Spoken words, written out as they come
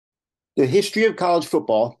The History of College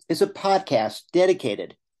Football is a podcast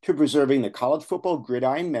dedicated to preserving the college football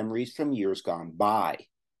gridiron memories from years gone by.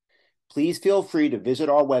 Please feel free to visit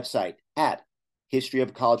our website at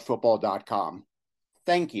historyofcollegefootball.com.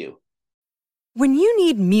 Thank you. When you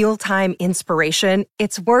need mealtime inspiration,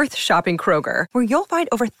 it's worth shopping Kroger, where you'll find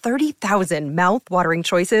over 30,000 mouth-watering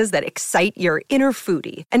choices that excite your inner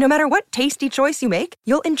foodie. And no matter what tasty choice you make,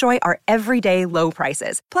 you'll enjoy our everyday low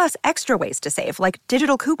prices, plus extra ways to save, like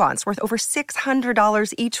digital coupons worth over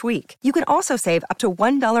 $600 each week. You can also save up to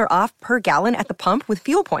 $1 off per gallon at the pump with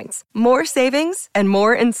fuel points. More savings and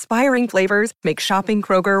more inspiring flavors make shopping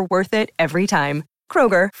Kroger worth it every time.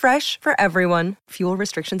 Kroger, fresh for everyone. Fuel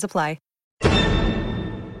restrictions apply.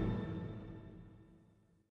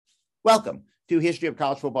 Welcome to History of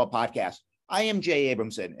College Football Podcast. I am Jay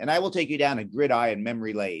Abramson, and I will take you down a gridiron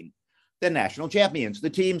memory lane. The national champions, the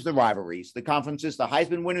teams, the rivalries, the conferences, the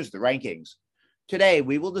Heisman winners, the rankings. Today,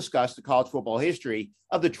 we will discuss the college football history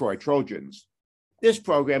of the Troy Trojans. This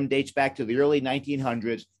program dates back to the early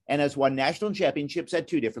 1900s and has won national championships at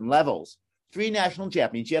two different levels. 3 national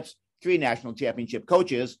championships, 3 national championship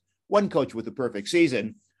coaches, 1 coach with a perfect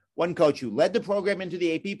season, 1 coach who led the program into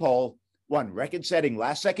the AP poll, 1 record-setting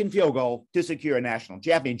last-second field goal to secure a national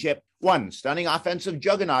championship, 1 stunning offensive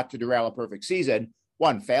juggernaut to derail a perfect season,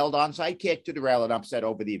 1 failed onside kick to derail an upset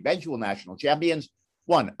over the eventual national champions,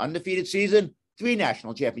 1 undefeated season, 3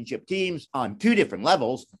 national championship teams on 2 different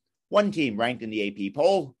levels, 1 team ranked in the AP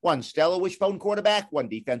poll, 1 stellar wishbone quarterback, 1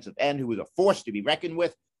 defensive end who was a force to be reckoned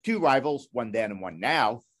with, 2 rivals, 1 then and 1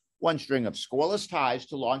 now, 1 string of scoreless ties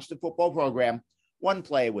to launch the football program, 1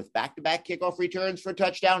 play with back-to-back kickoff returns for a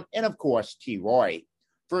touchdown, and of course, T. Roy.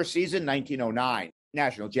 First season, 1909.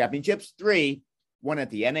 National championships, 3, 1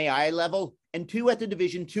 at the NAIA level and 2 at the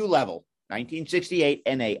Division II level. 1968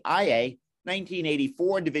 NAIA,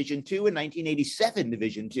 1984 Division II, and 1987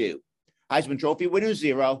 Division II. Heisman Trophy winners,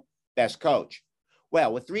 0. Best coach.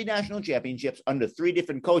 Well, with 3 national championships under 3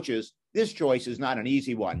 different coaches, this choice is not an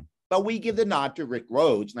easy one. But we give the nod to Rick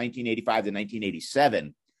Rhodes, 1985 to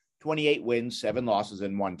 1987. 28 wins, 7 losses,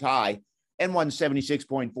 and 1 tie, and won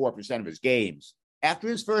 76.4% of his games. After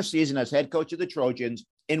his first season as head coach of the Trojans,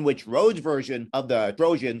 in which Rhodes' version of the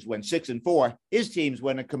Trojans went 6-4, his teams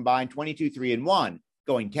went a combined 22-3-1,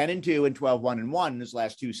 going 10-2 and 12-1-1 in his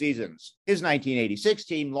last 2 seasons. His 1986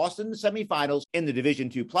 team lost in the semifinals in the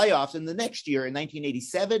Division II playoffs, and the next year, in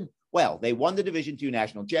 1987, well, they won the Division II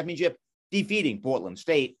national championship, defeating Portland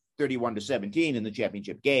State 31-17 in the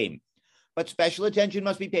championship game. But special attention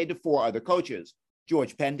must be paid to 4 other coaches.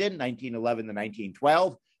 George Pendon, 1911 to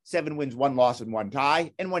 1912, 7 wins, 1 loss, and 1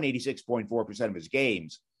 tie, and won 86.4% of his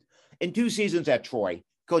games. In 2 seasons at Troy,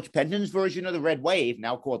 Coach Pendon's version of the Red Wave,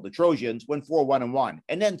 now called the Trojans, went 4-1-1,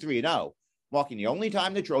 and then 3-0, marking the only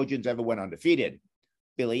time the Trojans ever went undefeated.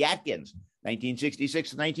 Billy Atkins, 1966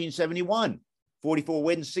 to 1971, 44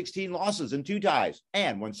 wins, 16 losses, and 2 ties,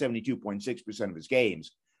 and won 72.6% of his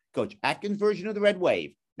games. Coach Atkins' version of the Red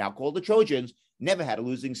Wave, now called the Trojans, never had a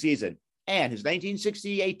losing season, and his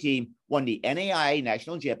 1968 team won the NAIA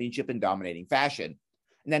National Championship in dominating fashion.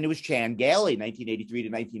 And then there was Chan Gailey, 1983 to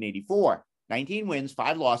 1984, 19 wins,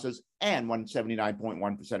 5 losses, and won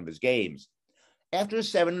 79.1% of his games. After a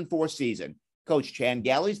 7-4 season, Coach Chan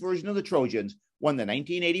Gailey's version of the Trojans won the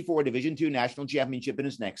 1984 Division II National Championship in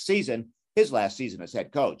his next season, his last season as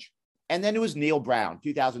head coach. And then there was Neil Brown,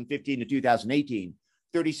 2015 to 2018,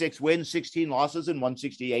 36 wins, 16 losses, and won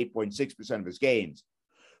 68.6% of his games.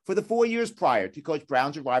 For the 4 years prior to Coach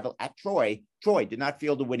Brown's arrival at Troy, Troy did not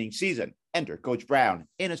field a winning season. Enter Coach Brown.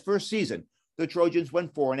 In his first season, the Trojans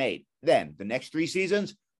went 4-8. Then, the next 3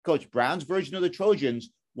 seasons, Coach Brown's version of the Trojans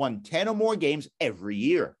won 10 or more games every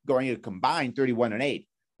year, going a combined 31-8,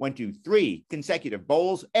 went to 3 consecutive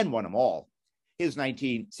bowls, and won them all. His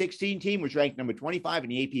 1916 team was ranked number 25 in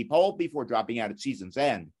the AP poll before dropping out at season's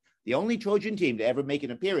end. The only Trojan team to ever make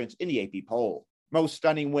an appearance in the AP poll. Most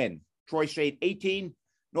stunning win, Troy State 18,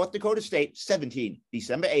 North Dakota State 17,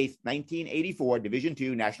 December 8th, 1984 Division II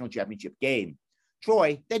National Championship game.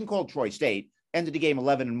 Troy, then called Troy State, ended the game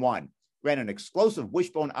 11-1, ran an explosive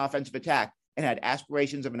wishbone offensive attack, and had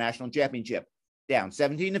aspirations of a national championship. Down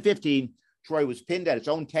 17-15, Troy was pinned at its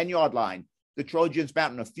own 10-yard line. The Trojans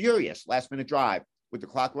mounted a furious last-minute drive. With the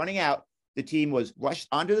clock running out, the team was rushed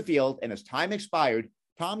onto the field, and as time expired,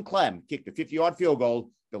 Tom Clem kicked a 50-yard field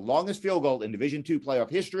goal, the longest field goal in Division II playoff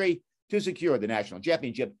history, to secure the national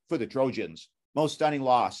championship for the Trojans. Most stunning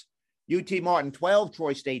loss, UT Martin 12,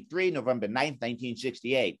 Troy State 3, November 9th,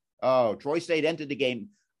 1968. Oh, Troy State entered the game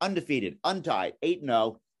undefeated, untied,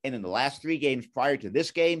 8-0, and in the last 3 games prior to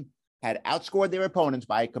this game, had outscored their opponents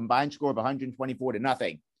by a combined score of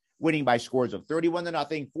 124-0. winning by scores of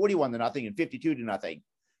 31-0, 41-0, and 52-0.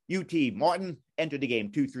 UT Martin entered the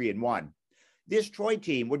game 2-3-1. This Troy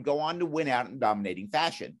team would go on to win out in dominating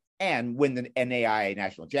fashion and win the NAIA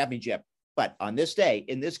National Championship. But on this day,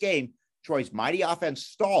 in this game, Troy's mighty offense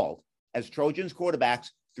stalled as Trojans quarterbacks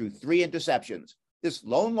threw 3 interceptions. This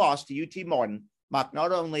lone loss to UT Martin marked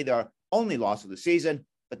not only their only loss of the season,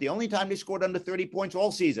 but the only time they scored under 30 points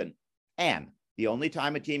all season, and the only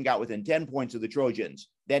time a team got within 10 points of the Trojans,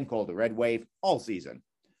 then called the Red Wave, all season.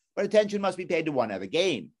 But attention must be paid to one other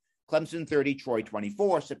game. Clemson 30, Troy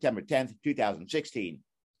 24, September 10th, 2016.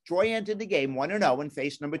 Troy entered the game 1-0 and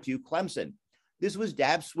faced number 2 Clemson. This was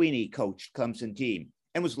Dab Sweeney coached Clemson team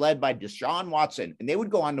and was led by Deshaun Watson, and they would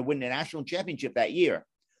go on to win the national championship that year.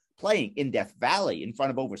 Playing in Death Valley in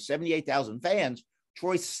front of over 78,000 fans,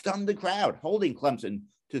 Troy stunned the crowd, holding Clemson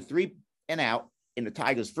to 3 and out in the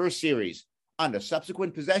Tigers' first series. On the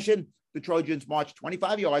subsequent possession, the Trojans marched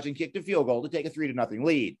 25 yards and kicked a field goal to take a 3-0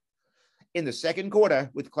 lead. In the second quarter,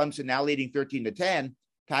 with Clemson now leading 13-10,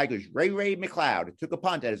 Tigers' Ray McLeod took a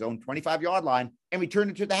punt at his own 25-yard line and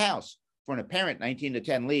returned it to the house for an apparent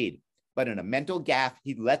 19-10 lead. But in a mental gaffe,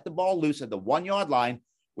 he let the ball loose at the 1-yard line,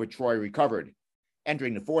 where Troy recovered.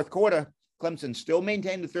 Entering the fourth quarter, Clemson still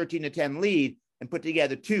maintained the 13-10 lead and put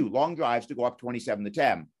together 2 long drives to go up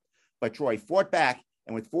 27-10. But Troy fought back,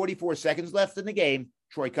 and with 44 seconds left in the game,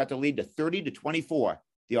 Troy cut the lead to 30-24.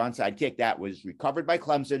 The onside kick that was recovered by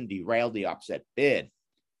Clemson derailed the upset bid.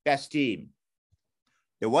 Best team.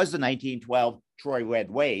 There was the 1912 Troy Red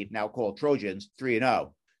Wave, now called Trojans,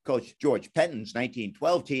 3-0. Coach George Penton's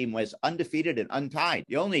 1912 team was undefeated and untied,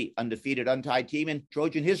 the only undefeated untied team in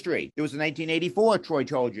Trojan history. There was the 1984 Troy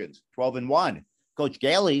Trojans, 12-1. Coach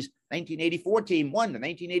Gailey's 1984 team won the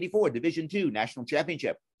 1984 Division II National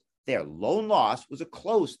Championship. Their lone loss was a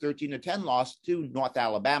close 13-10 loss to North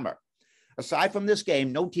Alabama. Aside from this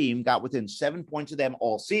game, no team got within 7 points of them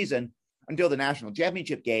all season until the national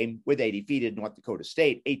championship game, where they defeated North Dakota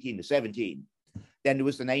State 18-17. Then there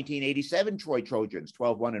was the 1987 Troy Trojans,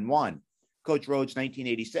 12-1. Coach Rhodes'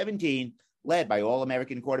 1987 team, led by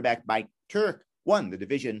All-American quarterback Mike Turk, won the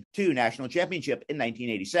Division II National Championship in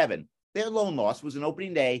 1987. Their lone loss was an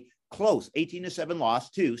opening day, close 18-7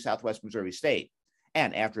 loss to Southwest Missouri State.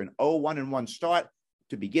 And after an 0-1-1 start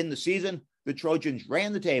to begin the season, the Trojans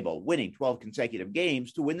ran the table, winning 12 consecutive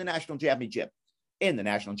games to win the national championship. In the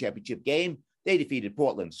national championship game, they defeated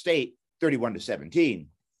Portland State 31-17.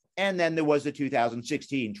 And then there was the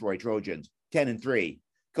 2016 Troy Trojans, 10-3.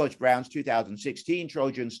 Coach Brown's 2016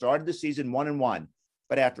 Trojans started the season 1-1,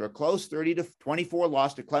 but after a close 30-24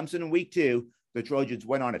 loss to Clemson in week 2, the Trojans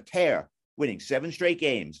went on a tear, winning 7 straight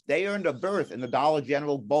games. They earned a berth in the Dollar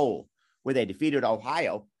General Bowl, where they defeated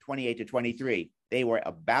Ohio 28-23. They were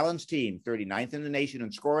a balanced team, 39th in the nation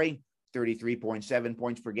in scoring, 33.7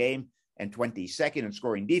 points per game, and 22nd in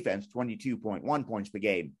scoring defense, 22.1 points per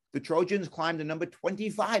game. The Trojans climbed to number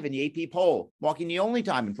 25 in the AP poll, marking the only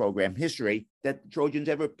time in program history that the Trojans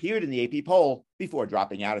ever appeared in the AP poll before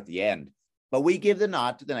dropping out at the end. But we give the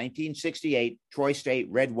nod to the 1968 Troy State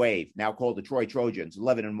Red Wave, now called the Troy Trojans,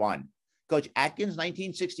 11-1. Coach Atkins'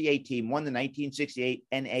 1968 team won the 1968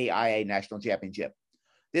 NAIA National Championship.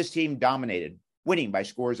 This team dominated, winning by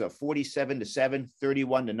scores of 47-7,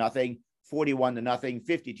 31-0, 41-0,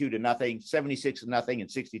 52-0, 76-0, and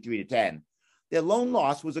 63-10. Their lone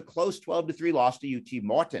loss was a close 12-3 loss to UT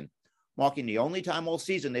Martin, marking the only time all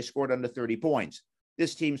season they scored under 30 points.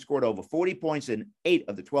 This team scored over 40 points in 8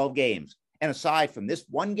 of the 12 games. And aside from this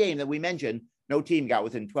one game that we mentioned, no team got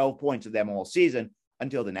within 12 points of them all season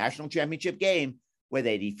until the national championship game, where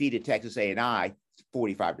they defeated Texas A&I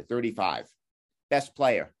 45-35. Best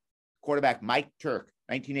player, quarterback Mike Turk,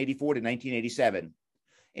 1984 to 1987.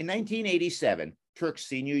 In 1987, Turk's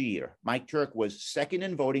senior year, Mike Turk was second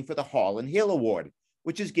in voting for the Hall and Hill Award,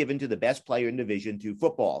 which is given to the best player in Division II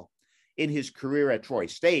football. In his career at Troy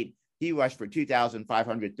State, he rushed for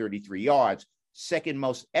 2,533 yards, second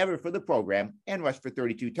most ever for the program, and rushed for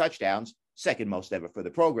 32 touchdowns, second most ever for the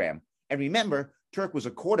program. And remember, Turk was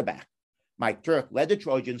a quarterback. Mike Turk led the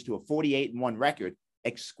Trojans to a 48-1 record,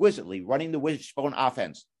 exquisitely running the wishbone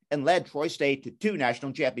offense, and led Troy State to 2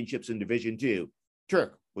 national championships in Division II.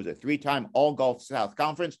 Turk was a 3-time All-Gulf South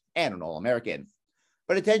Conference and an All-American.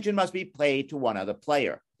 But attention must be paid to one other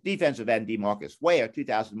player, defensive end DeMarcus Ware,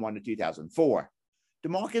 2001 to 2004.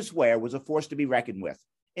 DeMarcus Ware was a force to be reckoned with.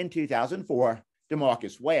 In 2004,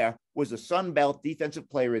 DeMarcus Ware was the Sun Belt Defensive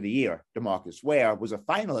Player of the Year. DeMarcus Ware was a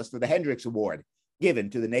finalist for the Hendricks Award, given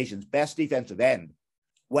to the nation's best defensive end.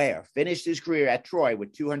 Ware finished his career at Troy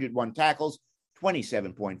with 201 tackles,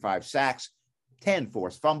 27.5 sacks, 10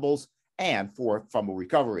 forced fumbles, and 4 fumble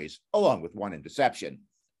recoveries, along with 1 interception.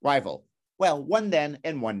 Rival. Well, one then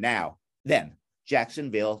and one now. Then,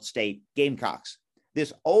 Jacksonville State Gamecocks.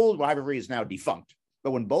 This old rivalry is now defunct,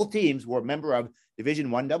 but when both teams were a member of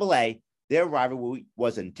Division I AA, their rivalry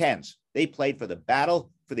was intense. They played for the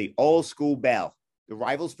battle for the old school bell. The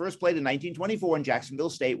rivals first played in 1924 and Jacksonville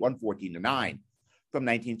State won 14-9. From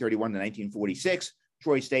 1931 to 1946,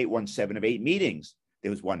 Troy State won 7 of 8 meetings.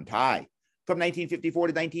 There was one tie. From 1954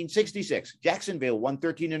 to 1966, Jacksonville won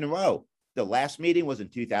 13 in a row. The last meeting was in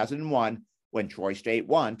 2001 when Troy State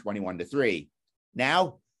won 21-3.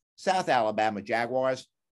 Now, South Alabama Jaguars.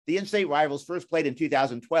 The in-state rivals first played in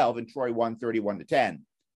 2012 and Troy won 31-10.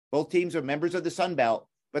 Both teams are members of the Sun Belt,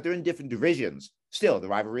 but they're in different divisions. Still, the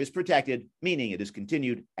rivalry is protected, meaning it is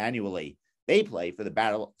continued annually. They play for the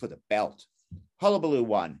battle for the belt. Hullabaloo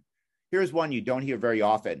 1. Here's one you don't hear very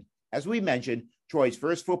often. As we mentioned, Troy's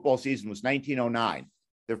first football season was 1909.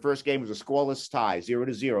 Their first game was a scoreless tie,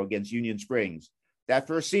 0-0 against Union Springs. That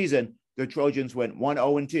first season, the Trojans went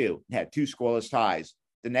 1-0-2 and had 2 scoreless ties.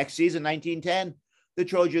 The next season, 1910, the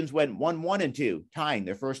Trojans went 1-1-2, tying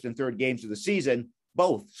their first and third games of the season,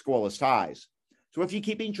 both scoreless ties. So if you're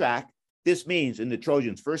keeping track, this means in the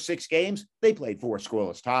Trojans' first 6 games, they played 4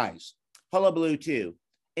 scoreless ties. Hullabaloo 2.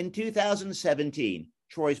 In 2017,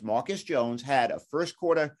 Troy's Marcus Jones had a first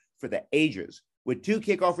quarter for the ages with 2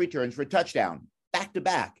 kickoff returns for a touchdown,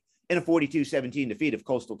 back-to-back, in a 42-17 defeat of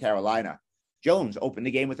Coastal Carolina. Jones opened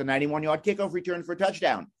the game with a 91-yard kickoff return for a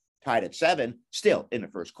touchdown. Tied at 7, still in the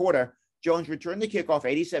first quarter, Jones returned the kickoff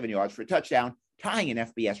 87 yards for a touchdown, tying an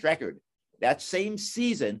FBS record. That same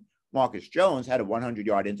season, Marcus Jones had a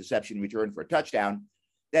 100-yard interception return for a touchdown.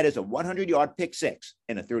 That is a 100-yard pick six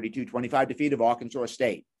in a 32-25 defeat of Arkansas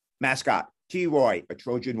State. Mascot, T. Roy, a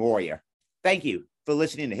Trojan warrior. Thank you for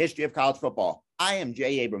listening to History of College Football. I am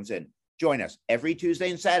Jay Abramson. Join us every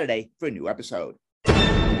Tuesday and Saturday for a new episode.